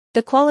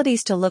The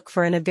qualities to look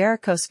for in a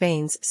varicose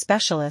veins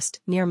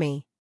specialist near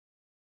me.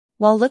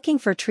 While looking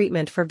for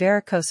treatment for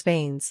varicose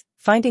veins,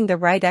 finding the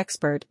right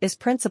expert is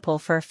principal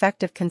for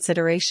effective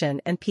consideration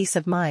and peace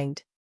of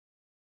mind.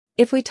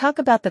 If we talk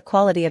about the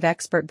quality of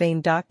expert vein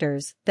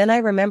doctors, then I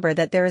remember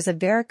that there is a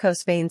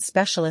varicose veins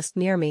specialist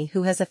near me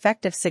who has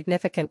effective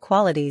significant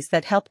qualities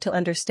that help to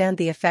understand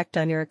the effect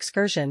on your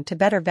excursion to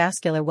better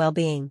vascular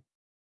well-being.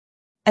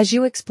 As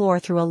you explore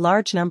through a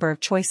large number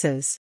of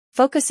choices,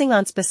 focusing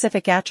on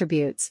specific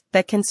attributes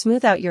that can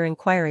smooth out your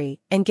inquiry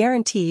and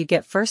guarantee you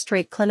get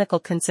first-rate clinical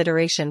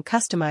consideration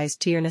customized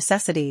to your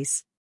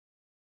necessities.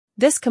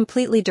 This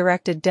completely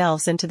directed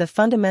delves into the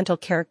fundamental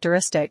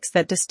characteristics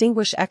that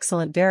distinguish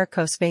excellent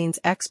varicose veins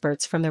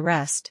experts from the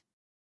rest.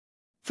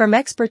 From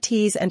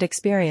expertise and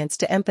experience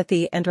to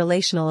empathy and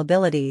relational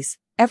abilities,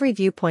 every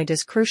viewpoint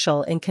is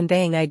crucial in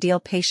conveying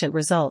ideal patient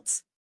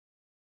results.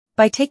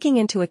 By taking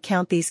into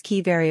account these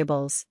key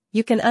variables,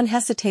 you can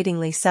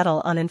unhesitatingly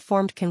settle on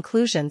informed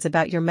conclusions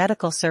about your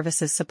medical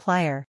services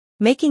supplier,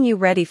 making you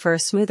ready for a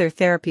smoother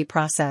therapy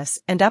process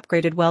and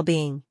upgraded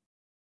well-being.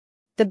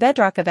 The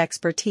bedrock of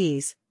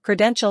expertise,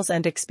 credentials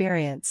and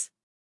experience.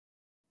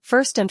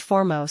 First and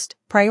foremost,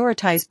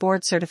 prioritize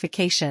board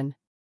certification.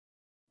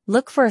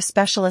 Look for a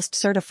specialist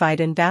certified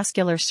in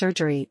vascular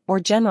surgery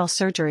or general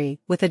surgery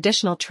with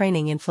additional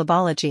training in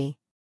phlebology.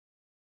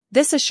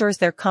 This assures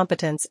their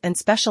competence and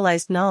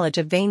specialized knowledge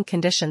of vein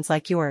conditions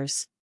like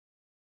yours.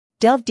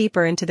 Delve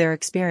deeper into their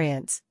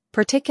experience,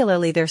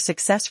 particularly their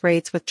success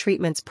rates with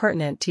treatments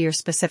pertinent to your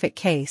specific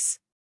case.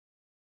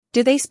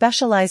 Do they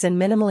specialize in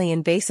minimally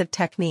invasive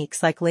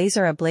techniques like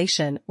laser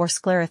ablation or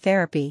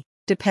sclerotherapy,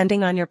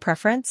 depending on your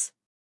preference?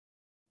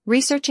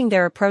 Researching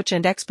their approach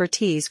and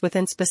expertise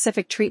within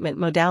specific treatment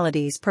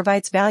modalities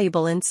provides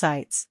valuable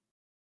insights.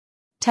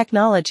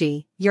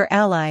 Technology, your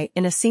ally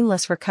in a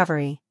seamless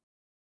recovery.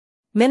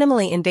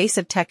 Minimally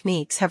invasive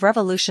techniques have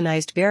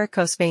revolutionized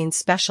varicose veins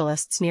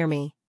specialists near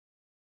me.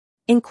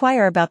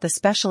 Inquire about the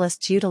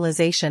specialist's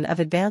utilization of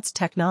advanced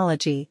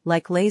technology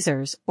like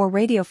lasers or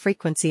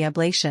radiofrequency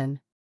ablation.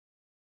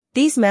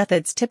 These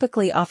methods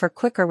typically offer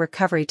quicker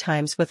recovery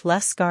times with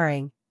less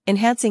scarring,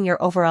 enhancing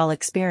your overall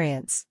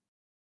experience.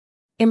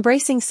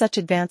 Embracing such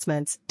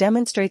advancements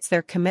demonstrates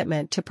their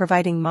commitment to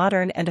providing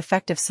modern and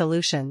effective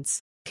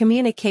solutions.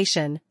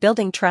 Communication,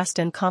 building trust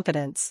and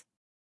confidence.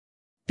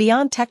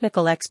 Beyond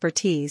technical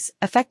expertise,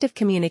 effective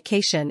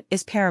communication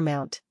is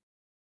paramount.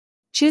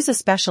 Choose a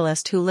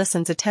specialist who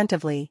listens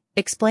attentively,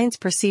 explains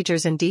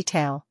procedures in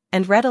detail,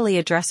 and readily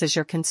addresses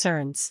your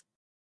concerns.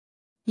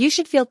 You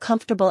should feel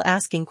comfortable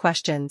asking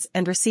questions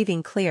and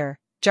receiving clear,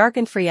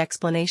 jargon-free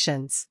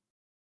explanations.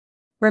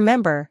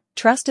 Remember,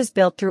 trust is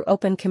built through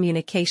open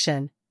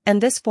communication,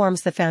 and this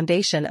forms the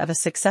foundation of a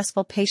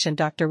successful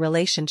patient-doctor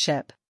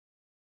relationship.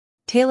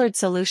 Tailored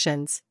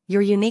solutions,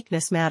 your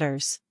uniqueness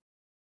matters.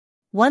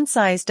 One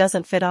size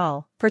doesn't fit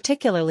all,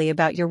 particularly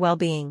about your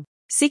well-being.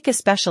 Seek a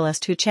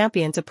specialist who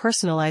champions a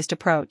personalized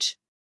approach.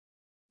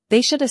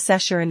 They should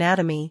assess your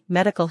anatomy,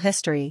 medical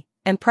history,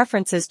 and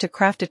preferences to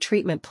craft a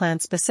treatment plan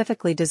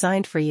specifically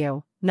designed for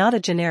you, not a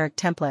generic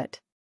template.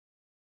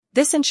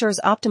 This ensures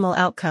optimal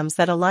outcomes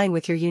that align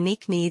with your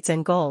unique needs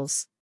and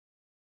goals.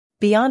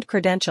 Beyond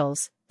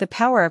credentials, the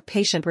power of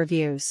patient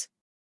reviews.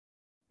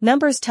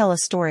 Numbers tell a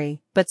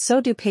story, but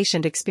so do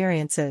patient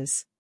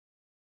experiences.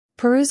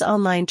 Peruse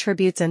online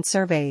tributes and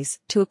surveys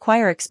to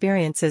acquire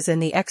experiences in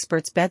the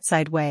expert's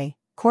bedside way,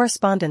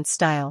 correspondence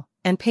style,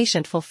 and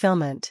patient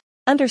fulfillment.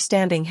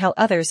 Understanding how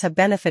others have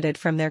benefited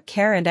from their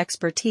care and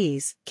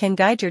expertise can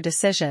guide your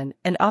decision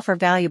and offer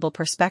valuable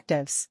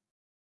perspectives.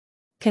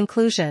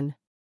 Conclusion.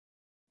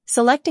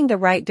 Selecting the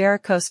right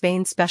varicose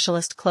vein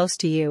specialist close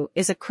to you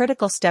is a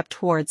critical step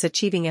towards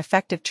achieving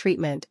effective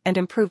treatment and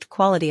improved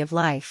quality of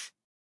life.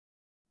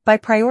 By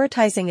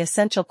prioritizing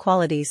essential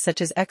qualities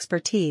such as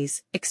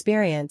expertise,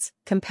 experience,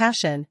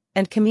 compassion,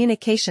 and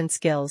communication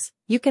skills,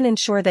 you can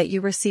ensure that you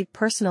receive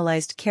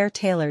personalized care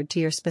tailored to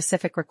your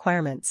specific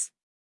requirements.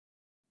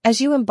 As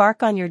you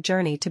embark on your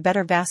journey to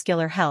better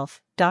vascular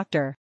health,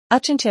 Dr.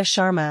 Achintya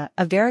Sharma,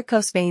 a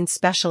varicose veins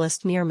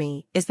specialist near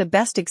me, is the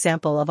best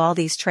example of all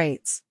these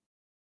traits.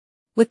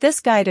 With this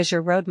guide as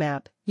your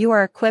roadmap, you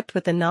are equipped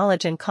with the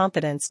knowledge and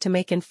confidence to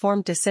make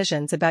informed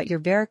decisions about your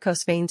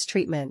varicose veins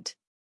treatment.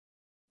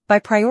 By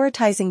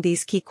prioritizing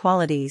these key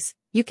qualities,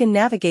 you can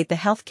navigate the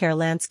healthcare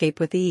landscape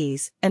with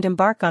ease and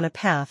embark on a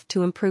path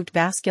to improved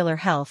vascular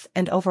health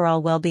and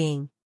overall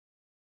well-being.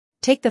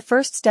 Take the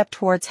first step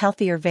towards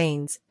healthier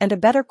veins and a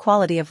better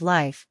quality of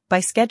life by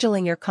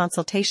scheduling your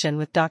consultation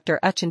with Dr.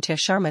 Achintya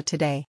Sharma today.